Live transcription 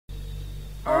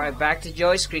Alright, back to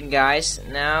Joyscreen, guys.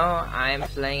 Now I'm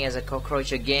playing as a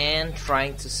cockroach again,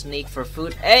 trying to sneak for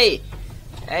food. Hey!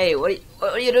 Hey, what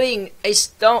are you doing? Hey,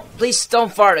 please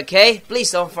don't fart, okay? Please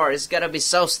don't fart, it's gonna be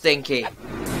so stinky.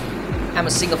 I'm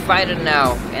a single fighter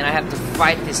now, and I have to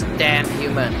fight this damn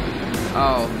human.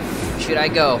 Oh, where should I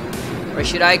go? Where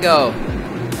should I go?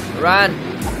 Run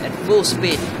at full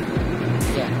speed.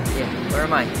 Yeah, where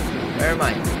am I? Where am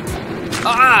I?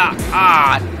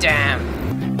 Damn.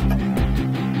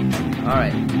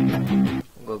 Alright.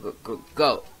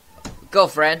 Go. Go,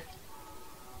 friend.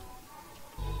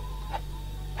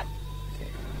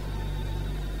 Okay.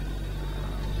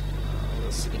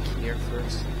 We'll sneak here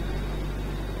first.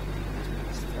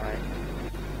 Let's try.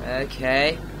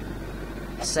 Okay.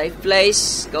 Safe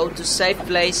place. Go to safe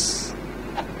place.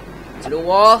 To the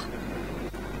wall.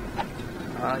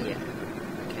 Oh, yeah.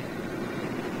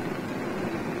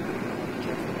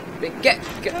 Get.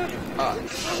 Oh,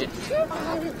 shit.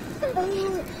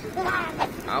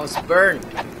 I was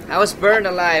burned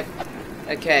alive.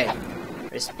 Okay.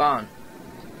 Respawn.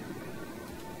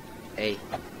 Hey,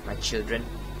 my children.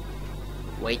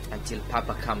 Wait until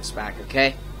Papa comes back,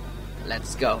 okay?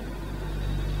 Let's go.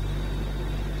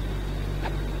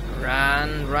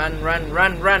 Run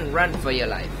for your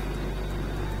life.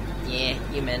 Yeah,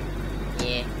 human.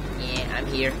 Yeah, I'm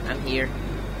here.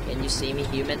 Can you see me,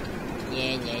 human?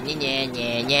 Yeah. Yeah.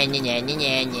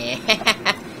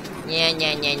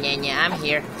 I'm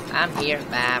here.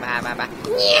 Ba.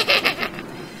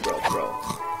 Bro.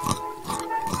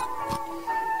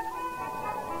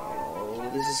 Oh,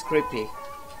 this is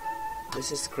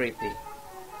creepy.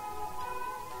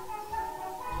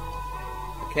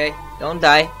 Okay, don't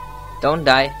die.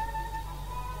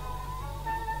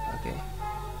 Okay.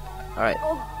 Alright.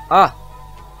 Ah!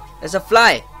 There's a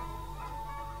fly!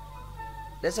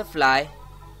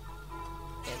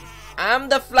 I'm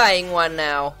the flying one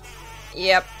now.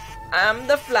 Yep, I'm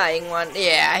the flying one.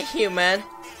 Yeah, human.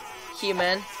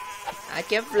 I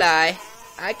can fly.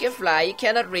 You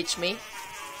cannot reach me.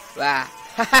 Wow.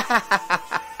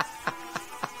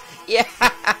 Yeah.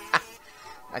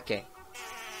 Okay.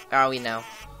 Where are we now?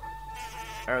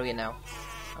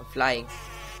 I'm flying.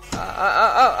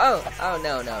 Oh,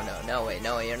 no way.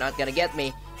 You're not gonna get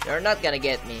me.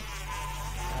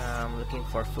 I'm looking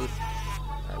for food.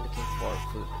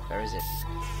 Where is it?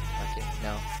 Okay,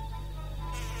 no.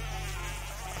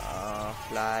 Oh,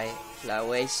 fly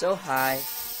away so high.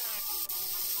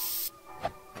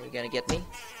 Are you gonna get me?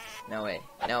 No way.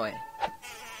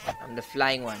 I'm the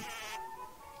flying one.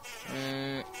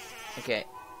 Okay.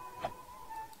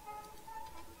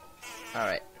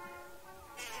 Alright.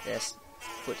 Just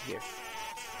put here.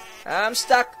 I'm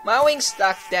stuck. My wing's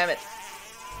stuck, damn it.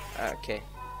 Okay.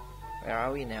 Where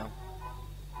are we now?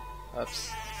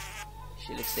 Oops.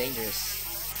 She looks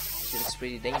dangerous. She looks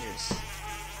pretty dangerous.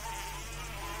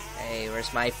 Hey,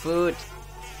 where's my food?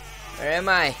 Where am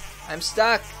I? I'm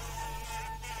stuck.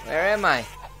 Where am I?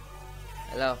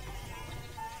 Hello.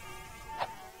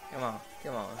 Come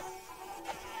on.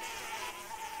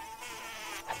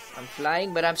 I'm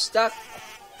flying, but I'm stuck.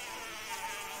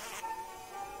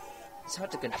 It's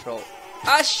hard to control.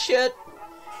 Ah, shit!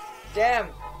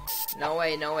 Damn! No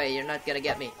way. You're not gonna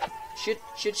get me. Shoot!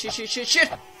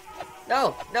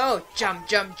 No! Jump!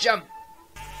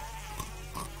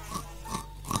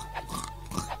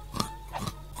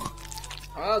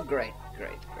 Oh, great.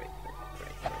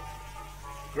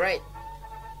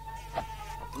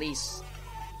 At least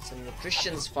some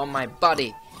nutrition for my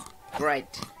body.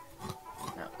 Great.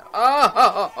 No.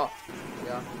 Oh!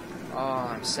 Yeah. Oh,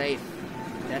 I'm safe.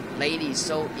 That lady is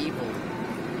so evil.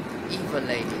 Evil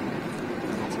lady. I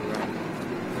need to run. I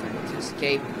need to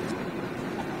escape.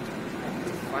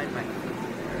 Find my food.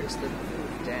 Where's the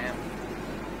food? Damn.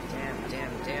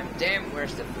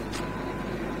 Where's the food?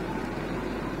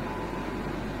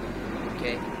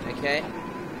 Okay.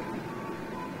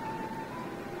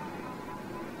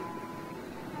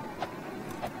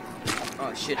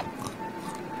 Oh shit.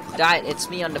 Died. It's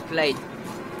me on the plate.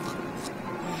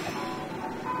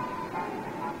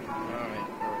 Alright.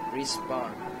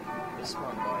 Respawn,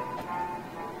 boy.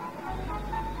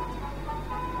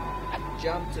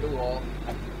 Jump to the wall.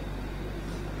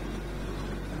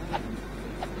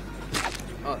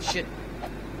 Oh shit.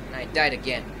 And I died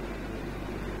again.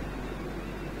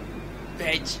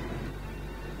 Bitch.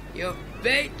 You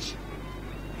bitch.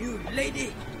 You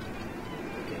lady.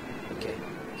 Okay.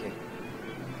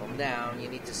 Calm down. You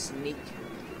need to sneak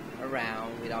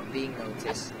around without being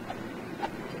noticed.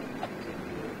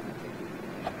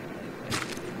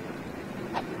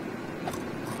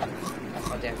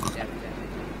 Oh damn it.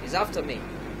 He's after me.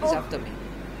 No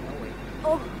way.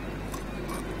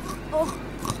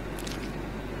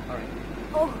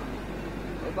 Oh,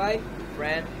 bye,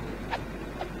 friend.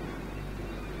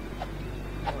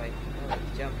 Oh wait,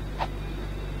 jump.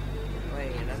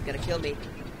 Wait, you're not gonna kill me.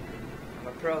 I'm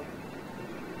a pro.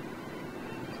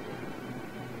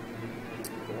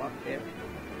 Go up there.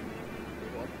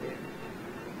 Go up there.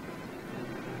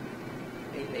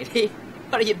 Hey, lady.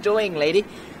 What are you doing, lady?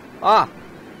 Ah,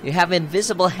 you have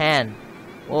invisible hand.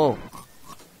 Whoa.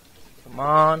 Come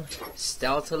on.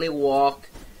 Stealthily walk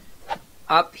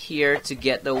up here to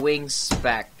get the wings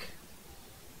back.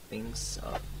 Wings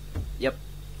up. Yep.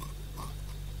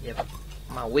 Yep.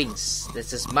 My wings.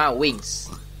 This is my wings.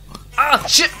 Ah,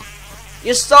 shit!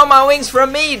 You stole my wings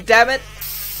from me, damn it!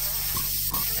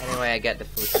 Anyway, I get the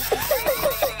food.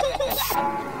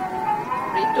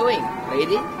 What are you doing,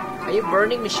 lady? Are you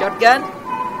burning the shotgun?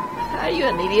 Are you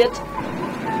an idiot?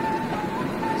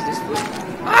 Is this food?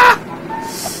 Ah!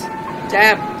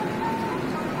 Damn!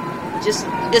 Just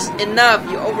enough.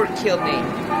 You overkilled me.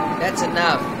 That's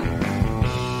enough.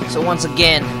 So once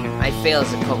again, I fail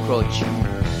as a cockroach.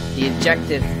 The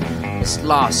objective is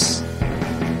lost.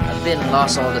 I've been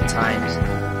lost all the times,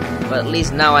 but at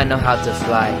least now I know how to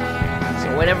fly.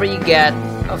 So whenever you get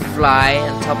a fly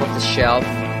on top of the shelf,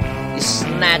 you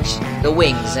snatch the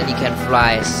wings and you can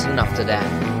fly soon after that.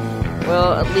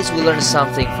 Well, at least we learned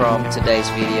something from today's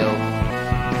video.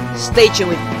 Stay tuned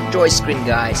with Joyscreen,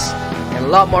 guys, and a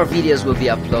lot more videos will be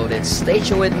uploaded. Stay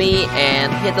tuned with me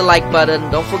and hit the like button.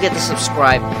 Don't forget to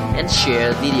subscribe and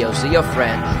share videos to your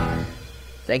friends.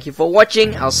 Thank you for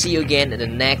watching. I'll see you again in the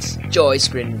next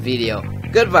Joyscreen video.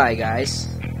 Goodbye, guys.